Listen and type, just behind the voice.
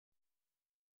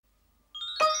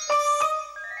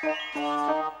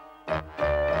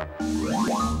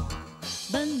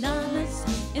Bananas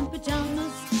in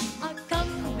pyjamas are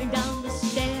coming down the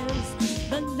stairs.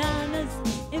 Bananas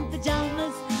in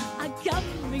pyjamas are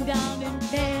coming down in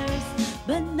pairs.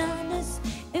 Bananas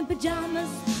in pyjamas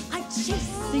are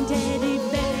chasing teddy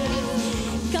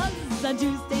bears. 'Cause on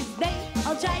Tuesdays they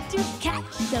all try to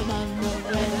catch them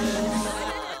unawares.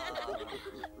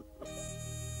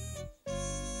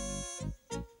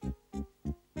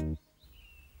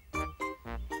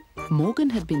 Morgan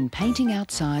had been painting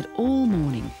outside all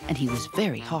morning and he was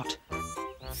very hot.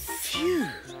 Phew!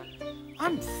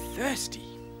 I'm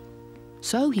thirsty.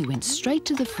 So he went straight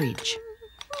to the fridge.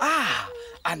 Ah!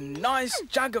 A nice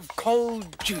jug of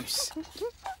cold juice.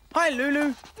 Hi,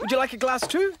 Lulu. Would you like a glass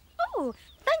too? Oh,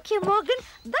 thank you, Morgan.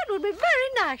 That would be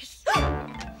very nice.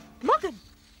 Morgan,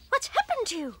 what's happened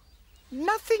to you?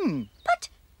 Nothing. But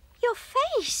your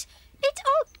face, it's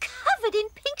all covered in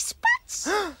pink spots.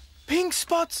 Pink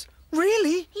spots?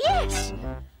 Really? Yes.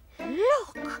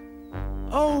 Look.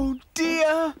 Oh,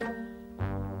 dear.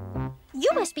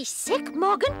 You must be sick,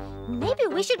 Morgan. Maybe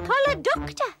we should call a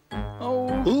doctor.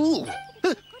 Oh. Ooh!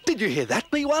 Did you hear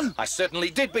that, B1? I certainly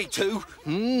did, B2.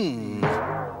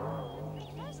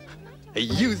 Are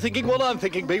you thinking what I'm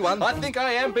thinking, B1? I think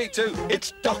I am, B2.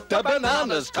 It's Dr.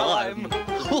 Banana's time.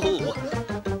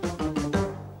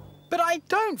 But I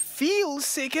don't feel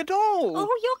sick at all. Oh,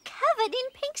 you're covered in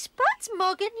pink spots,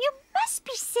 Morgan. You must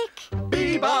be sick.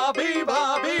 Bee-ba,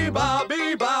 bee-ba, bee-ba,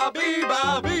 bee-ba,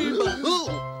 bee-ba, bee-ba.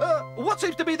 What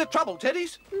seems to be the trouble,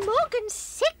 Teddies? Morgan's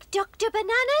sick, Dr.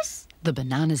 Bananas. The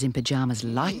bananas in pyjamas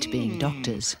liked being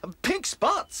doctors. Pink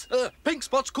spots? Pink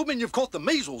spots could mean you've caught the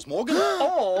measles, Morgan.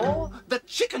 Or the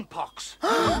chicken pox.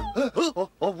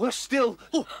 or worse still,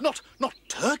 not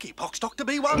turkey pox, Dr.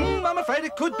 B1. I'm afraid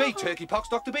it could be turkey pox,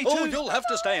 Dr. B2. Oh, you'll have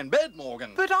to stay in bed,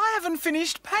 Morgan. But I haven't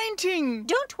finished painting.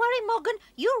 Don't worry, Morgan.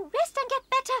 You rest and get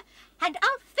better, and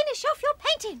I'll finish off your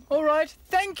painting. All right.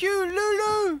 Thank you,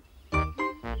 Lulu.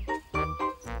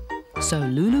 So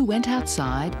Lulu went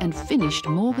outside and finished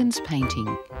Morgan's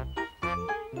painting.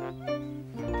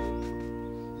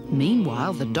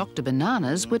 Meanwhile, the Dr.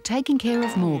 Bananas were taking care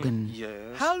of Morgan.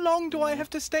 Yes. How long do I have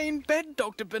to stay in bed,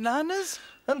 Dr. Bananas?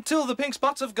 Until the pink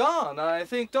spots have gone, I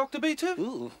think, Dr. B2.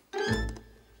 Ooh.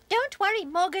 Don't worry,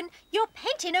 Morgan. Your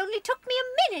painting only took me a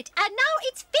minute, and now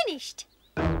it's finished.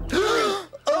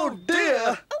 Oh,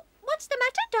 dear. Oh, what's the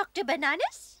matter, Dr.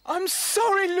 Bananas? I'm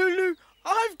sorry, Lulu.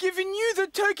 I've given you the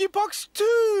turkey pox too.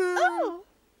 Oh.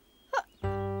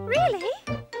 Really?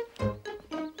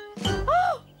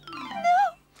 Oh,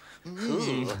 no.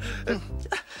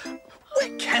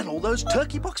 Where can all those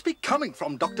turkey pox be coming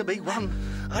from, Dr. B1?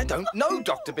 I don't know,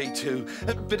 Dr. B2.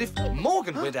 But if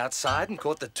Morgan went outside and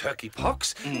caught the turkey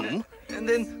pox, and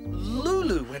then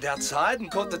Lulu went outside and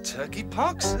caught the turkey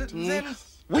pox, then...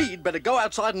 We'd better go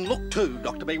outside and look too,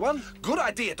 Dr. B1. Good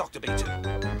idea, Dr.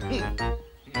 B2.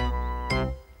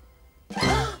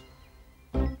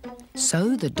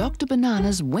 So the Dr.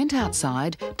 Bananas went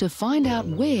outside to find out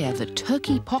where the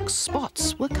turkey pox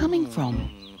spots were coming from.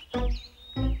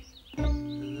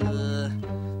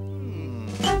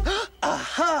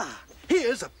 Aha!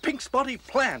 Here's a pink spotty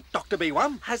plant, Dr.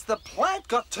 B1. Has the plant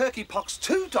got turkey pox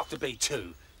too, Dr.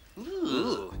 B2?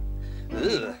 Ooh.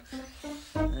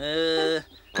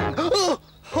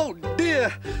 Oh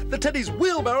dear! The Teddy's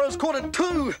wheelbarrow's caught it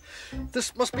too!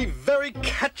 This must be very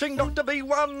catching, Dr.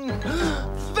 B1.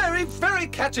 Very, very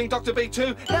catching, Dr.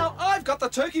 B2. Now I've got the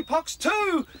turkey pox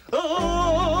too.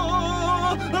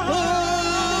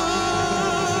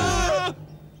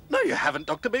 No, you haven't,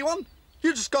 Dr. B1.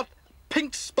 You just got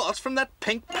pink spots from that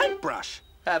pink paintbrush.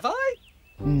 Have I?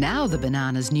 Now the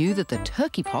bananas knew that the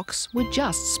turkey pox were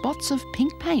just spots of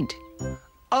pink paint.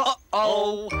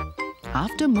 Uh-oh.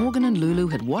 After Morgan and Lulu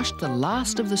had washed the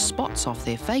last of the spots off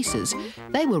their faces,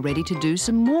 they were ready to do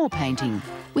some more painting,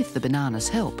 with the bananas'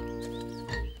 help.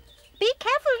 Be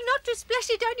careful not to splash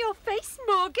it on your face,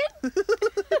 Morgan.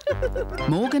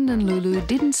 Morgan and Lulu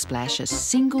didn't splash a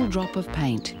single drop of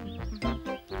paint.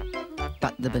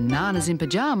 But the bananas in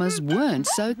pyjamas weren't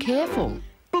so careful.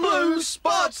 Blue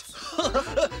spots!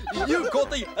 You've got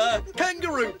the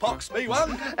kangaroo pox,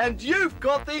 B1, And you've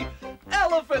got the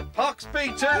elephant pox,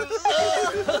 B2.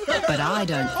 But I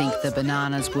don't think the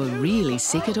bananas were really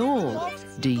sick at all.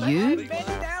 Do you?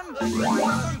 Down.